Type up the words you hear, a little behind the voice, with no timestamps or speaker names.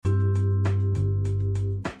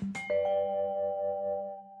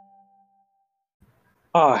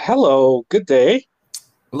Hello, good day.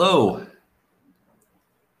 Hello.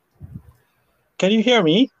 Can you hear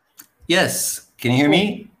me? Yes. Can you hear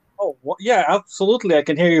Oh, me? yeah, absolutely. I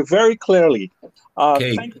can hear you very clearly.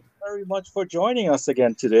 Okay. Thank you very much for joining us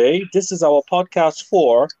again today. This is our podcast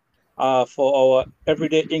for our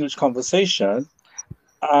everyday English conversation.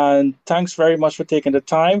 And thanks very much for taking the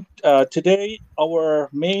time. Today, our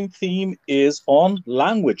main theme is on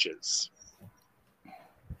languages.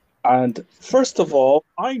 And first of all,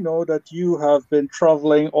 I know that you have been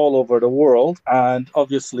traveling all over the world, and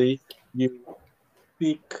obviously, you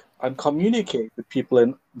speak and communicate with people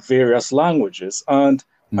in various languages. And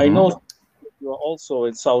I Hmm. know you are also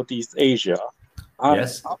in Southeast Asia. And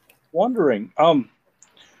Yes. I'm wondering,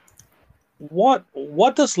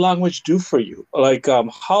 what does language do for you? Like,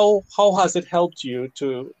 how has it helped you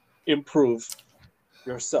to improve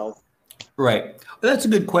yourself? Right. Well, that's a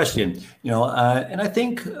good question. And I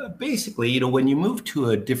think basically, when you move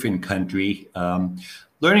to a different country,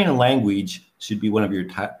 learning a language should be one of your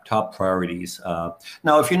top priorities.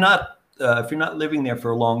 Now, if you're not living there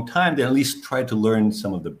for a long time, then at least try to learn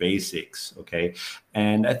some of the basics. Okay.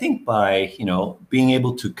 And I think by being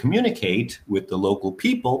able to communicate with the local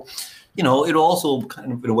people, it'll also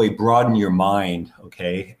kind of in a way broaden your mind.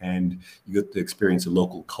 Okay, and you get to experience the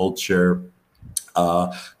local culture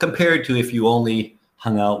compared to if you only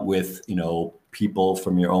hung out with people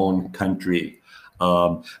from your own country.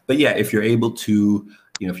 But yeah, if you're able to,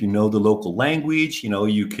 if you know the local language,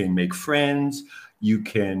 you can make friends. You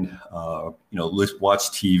can, watch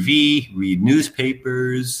TV, read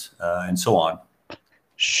newspapers, and so on.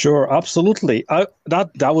 Sure, absolutely.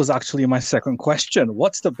 That was actually my second question.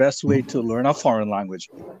 What's the best way to learn a foreign language?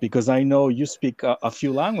 Because I know you speak a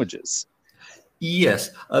few languages. Yes,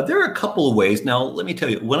 there are a couple of ways. Now, let me tell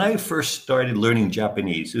you, when I first started learning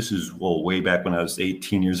Japanese, this is well, way back when I was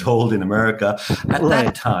 18 years old in America. Right. At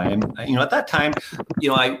that time,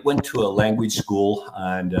 I went to a language school,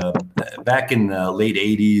 and back in the late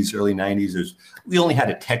 80s, early 90s, we only had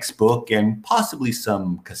a textbook and possibly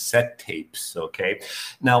some cassette tapes. Okay,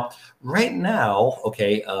 now, right now,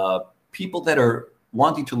 okay, people that are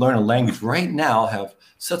wanting to learn a language right now have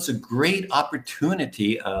such a great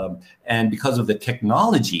opportunity and because of the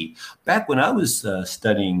technology. Back when I was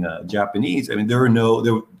studying Japanese, I mean,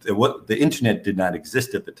 what the internet did not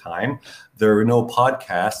exist at the time. There were no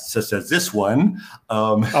podcasts such as this one.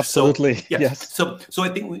 So Absolutely. yeah, Yes. so I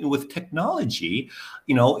think with technology,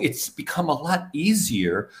 it's become a lot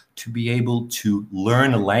easier to be able to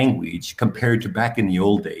learn a language compared to back in the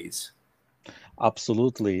old days.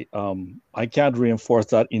 Absolutely. I can't reinforce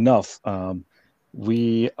that enough.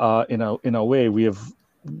 We, in a way, we have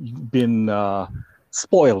been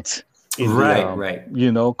spoiled in the, Right,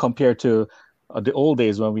 right. compared to the old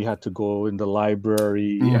days when we had to go in the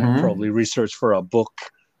library and Hmm. probably research for a book.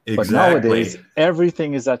 But nowadays, Exactly.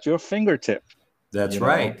 everything is at your fingertip, you That's know.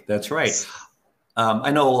 right. That's right.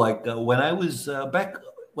 I know, like when I was back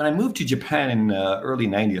when I moved to Japan in early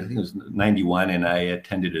 '90s, I think it was '91, and I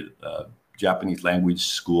attended a Japanese language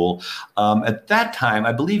school. At that time,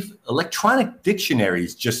 I believe electronic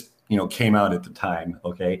dictionaries just came out at the time.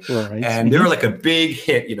 Okay, Right. and they were like a big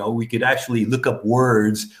hit. We could actually look up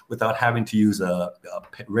words without having to use a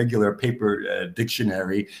regular paper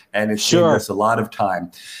dictionary, and it saved Sure. us a lot of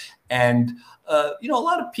time. And a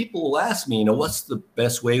lot of people will ask me, what's the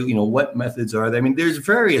best way? What methods are there? I mean, there's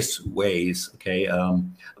various ways, okay.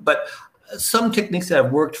 But some techniques that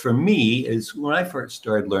have worked for me is when I first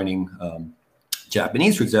started learning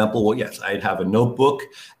Japanese, for example. Well, yes, I'd have a notebook,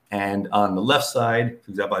 and on the left side,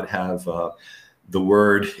 for example, I'd have the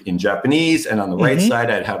word in Japanese, and on the right Hmm.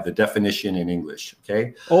 side, I'd have the definition in English.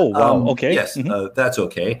 Okay. Oh, wow. Okay. Yes, that's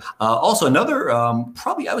okay. Also, another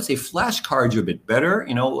probably I would say flashcards are a bit better.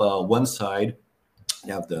 One side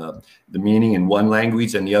you have the meaning in one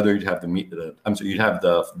language, and the other you'd have I'm sorry, you'd have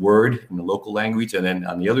the word in the local language, and then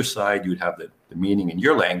on the other side you'd have the meaning in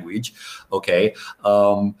your language. Okay.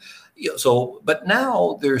 But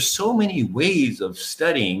now there's so many ways of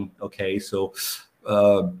studying. Okay, so.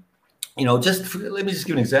 Uh, let me just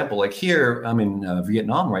give an example. Like here, I'm in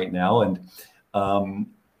Vietnam right now, and um,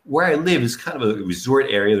 where I live is kind of a resort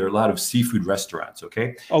area. There are a lot of seafood restaurants.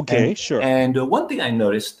 Okay, Okay. Sure. one thing I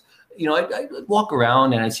noticed, I walk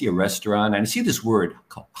around and I see a restaurant and I see this word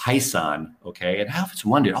called Haisan. Okay, and I often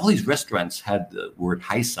wondered, all these restaurants had the word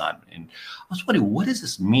Haisan, and I was wondering, what does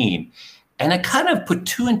this mean? And I kind of put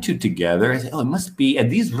two and two together. I said, oh, it must be,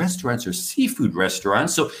 and these restaurants are seafood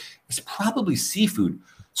restaurants, so it's probably seafood.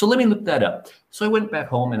 So let me look that up. So I went back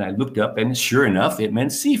home and I looked up, and sure enough, it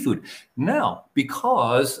meant seafood. Now,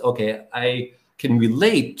 because, okay, I can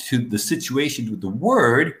relate to the situation with the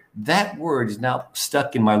word, that word is now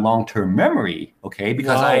stuck in my long-term memory. Okay,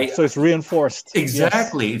 because so it's reinforced.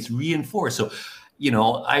 Exactly, Yes. it's reinforced. So,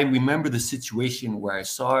 I remember the situation where I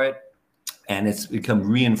saw it, and it's become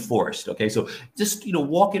reinforced. Okay, so just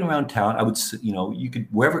walking around town, I would you could,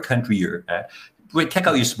 wherever country you're at, take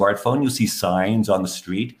out your smartphone, you'll see signs on the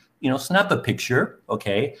street. Snap a picture.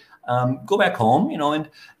 Okay, go back home. And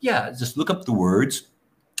just look up the words.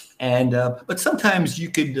 And but sometimes you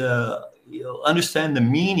could understand the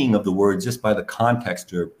meaning of the words just by the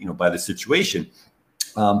context, or by the situation.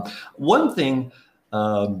 One thing.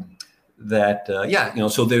 That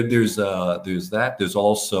so there's that. There's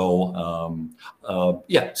also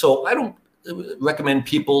so I don't recommend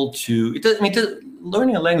people to.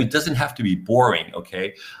 Learning a language doesn't have to be boring.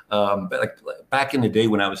 Okay, but like back in the day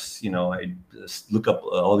when I was I just look up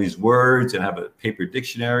all these words and have a paper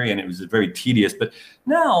dictionary, and it was very tedious. But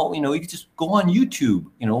now you can just go on YouTube,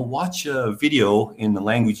 watch a video in the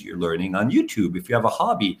language you're learning on YouTube. If you have a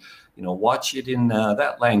hobby, watch it in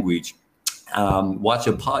that language. Watch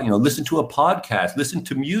listen to a podcast, listen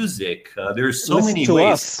to music. There's so many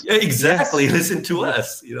ways. Yeah, exactly. Yes. Listen to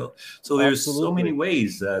us, So there's so many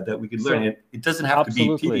ways that we could learn. It doesn't have to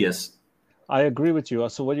be tedious. I agree with you.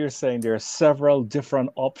 So what you're saying, there are several different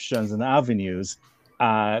options and avenues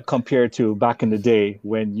compared to back in the day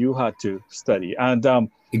when you had to study. And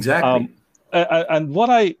exactly. And what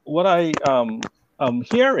I am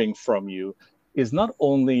hearing from you is not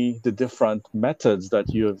only the different methods that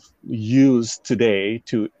you've used today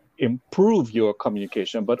to improve your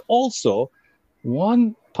communication, but also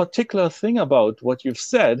one particular thing about what you've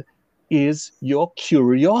said is your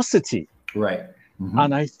curiosity. Right. Mm-hmm.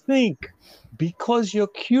 And I think because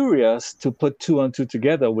you're curious to put two and two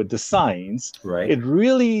together with the signs, right, it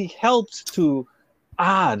really helps to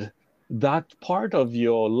add that part of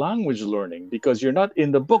your language learning, because you're not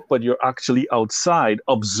in the book, but you're actually outside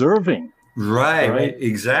observing. Right.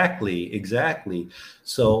 Exactly.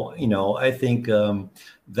 So, I think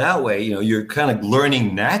that way, you're kind of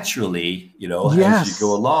learning naturally, yes, as you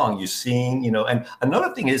go along, you're seeing, and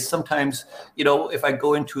another thing is sometimes, if I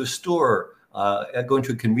go into a store, I go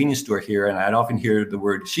into a convenience store here, and I'd often hear the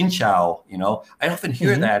word xin chào, I often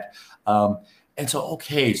hear mm-hmm. that. And so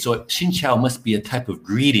xin chào must be a type of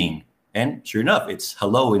greeting. And sure enough, it's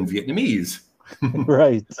hello in Vietnamese.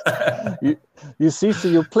 Right. You see, so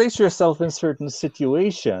you place yourself in certain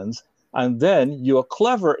situations, and then you're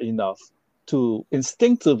clever enough to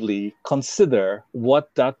instinctively consider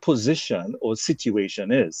what that position or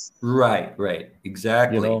situation is. Right.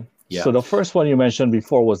 Exactly. Yeah. So the first one you mentioned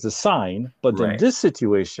before was the sign, but in this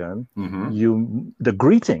situation, mm-hmm. the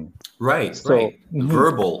greeting. Right. Mm-hmm.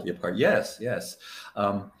 Verbal part. Yes.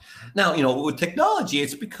 Now, with technology,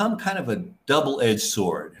 it's become kind of a double-edged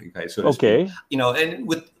sword. Okay. So speak. And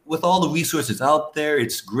with all the resources out there,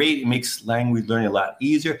 it's great. It makes language learning a lot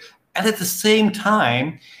easier. And at the same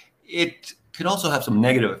time, it could also have some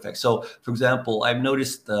negative effects. So, for example, I've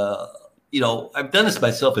noticed, I've done this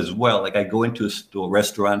myself as well. Like I go into a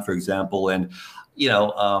restaurant, for example, and,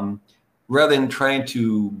 rather than trying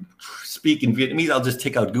to speak in Vietnamese, I'll just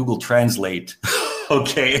take out Google Translate.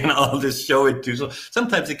 Okay, and I'll just show it to. So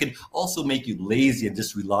sometimes it can also make you lazy and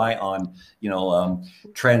just rely on,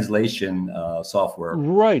 translation software.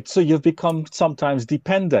 Right. So you've become sometimes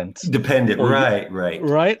dependent.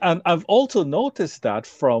 Right. And I've also noticed that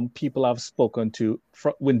from people I've spoken to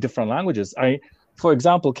in different languages. For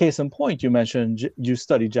example, case in point, you mentioned you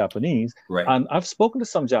study Japanese, right? And I've spoken to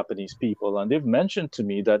some Japanese people, and they've mentioned to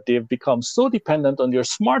me that they've become so dependent on their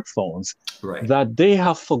smartphones, right, that they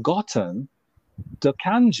have forgotten the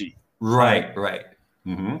kanji. Right.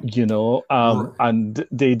 Mm-hmm. And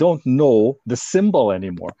they don't know the symbol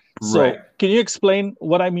anymore. So can you explain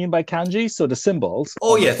what I mean by kanji? So the symbols.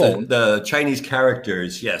 Oh, yes, the Chinese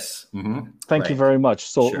characters. Yes. Mm-hmm. Thank you very much.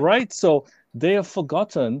 So, sure. So they have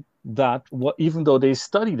forgotten that even though they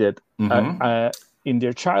studied it in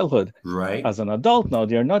their childhood, right, as an adult now,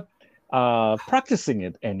 they're not practicing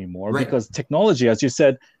it anymore because technology, as you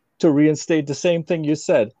said, to reinstate the same thing you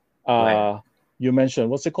said, you mentioned,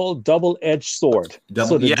 what's it called? Double-edged sword.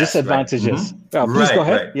 So the disadvantages. Mm-hmm. Please go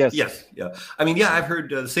ahead. Yes. Yeah. I mean, I've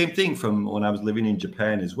heard the same thing from when I was living in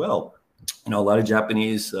Japan as well. A lot of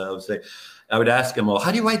Japanese would say, I would ask them, well,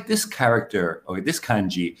 how do you write this character or this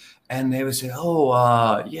kanji? And they would say,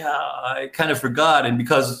 I kind of forgot. And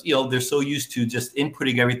because, they're so used to just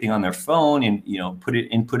inputting everything on their phone and,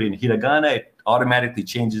 input in hiragana, it automatically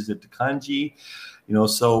changes it to kanji,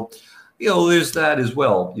 so, there's that as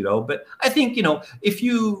well, but I think, if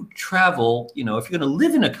you travel, if you're going to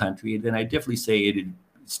live in a country, then I definitely say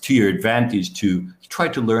it's it's to your advantage to try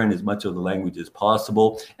to learn as much of the language as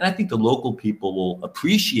possible. And I think the local people will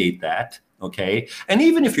appreciate that. Okay. And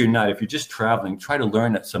even if you're just traveling, try to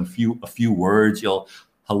learn a few words.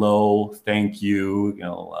 Hello, thank you,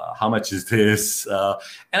 how much is this? And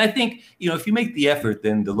I think, if you make the effort,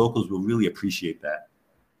 then the locals will really appreciate that.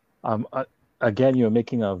 Again, you're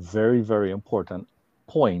making a very, very important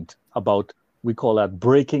point about, we call that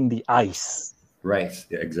breaking the ice. Right,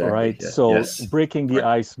 yeah, exactly. Right. Yeah. So yes. breaking the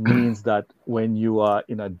ice means that when you are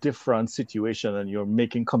in a different situation and you're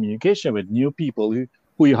making communication with new people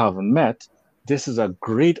who you haven't met, this is a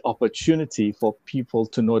great opportunity for people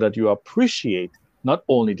to know that you appreciate not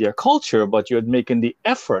only their culture, but you're making the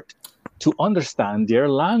effort to understand their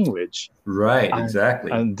language. Right,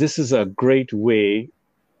 exactly. And this is a great way,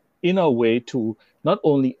 in a way, to not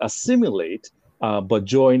only assimilate, but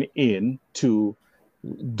join in to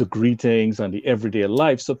the greetings and the everyday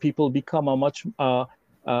life. So people become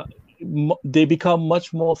they become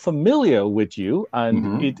much more familiar with you,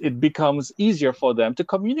 and it becomes easier for them to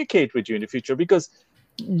communicate with you in the future, because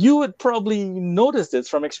you would probably notice this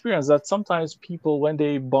from experience that sometimes people, when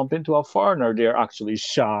they bump into a foreigner, they're actually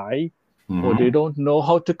shy, or they don't know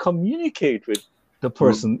how to communicate with the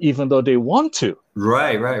person, even though they want to.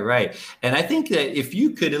 Right. And I think that if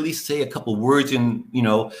you could at least say a couple words in,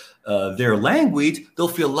 their language, they'll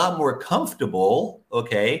feel a lot more comfortable,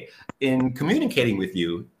 okay, in communicating with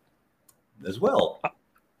you as well.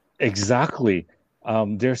 Exactly.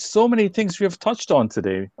 There's so many things we have touched on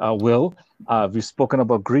today, Will. We've spoken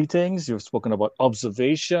about greetings, you've spoken about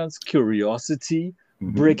observations, curiosity,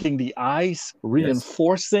 breaking the ice,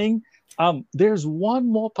 reinforcing. There's one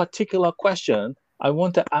more particular question I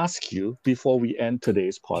want to ask you before we end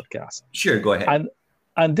today's podcast. Sure, go ahead.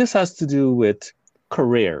 And this has to do with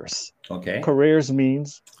careers. Okay. Careers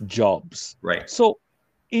means jobs. Right. So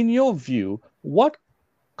in your view, what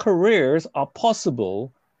careers are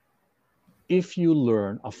possible if you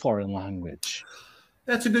learn a foreign language?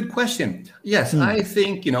 That's a good question. Yes, I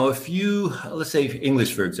think, if you, let's say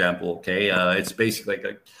English, for example, okay, it's basically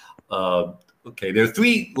like okay, there are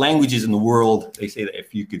 3 languages in the world. They say that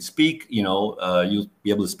if you could speak, you'll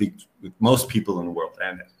be able to speak with most people in the world,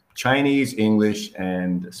 and Chinese, English,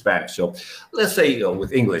 and Spanish. So let's say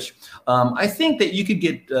with English, I think that you could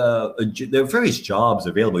get, there are various jobs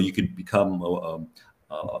available. You could become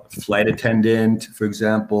a flight attendant, for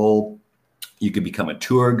example. You could become a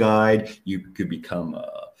tour guide. You could become,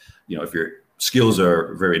 if your skills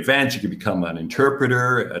are very advanced, you could become an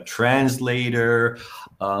interpreter, a translator.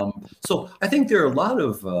 So I think there are a lot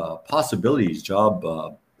of possibilities, job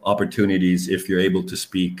opportunities, if you're able to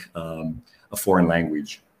speak a foreign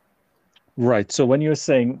language. Right. So when you're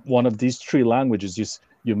saying one of these 3 languages,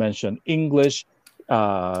 you mentioned English,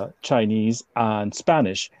 Chinese, and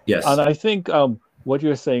Spanish. Yes. And I think what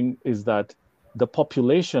you're saying is that the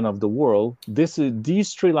population of the world, these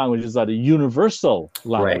 3 languages are the universal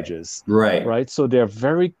languages. Right. So they're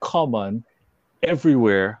very common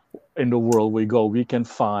everywhere in the world we go. We can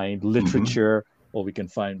find literature, or we can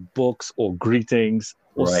find books, or greetings,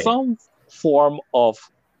 or some form of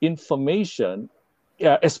information,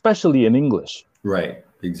 especially in English. Right,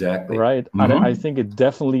 exactly. Right. And I think it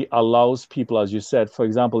definitely allows people, as you said, for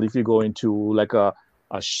example, if you go into like a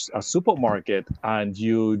supermarket and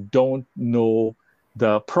you don't know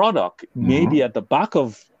the product, maybe at the back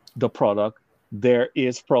of the product there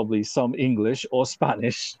is probably some English or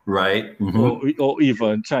Spanish, right, or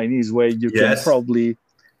even Chinese, where you can probably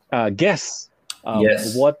guess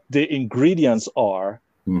what the ingredients are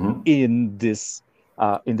in this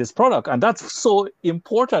product, and that's so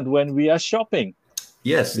important when we are shopping.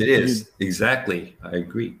 Yes, it is. Exactly, I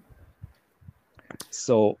agree.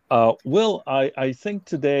 So, Will, I think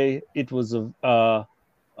today it was a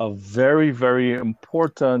very, very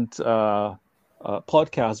important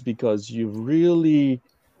podcast, because you really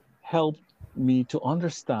helped me to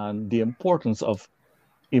understand the importance of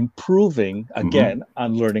improving again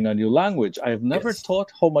and learning a new language. I have never thought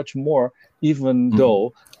how much more, even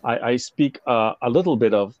though I speak a little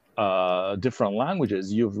bit of different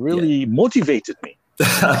languages. You've really motivated me.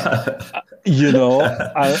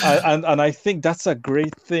 And I think that's a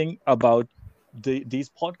great thing about these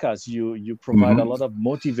podcasts. You provide a lot of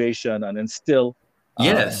motivation and instill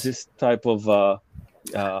this type of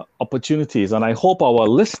opportunities, and I hope our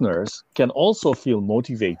listeners can also feel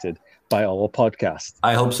motivated by our podcast.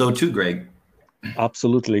 I hope so too, Greg.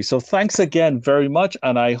 Absolutely. So thanks again very much,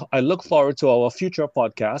 and I look forward to our future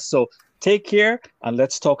podcast. So take care, and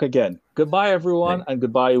let's talk again. Goodbye, everyone, and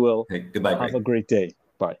goodbye, Will. Goodbye, Greg. Have a great day.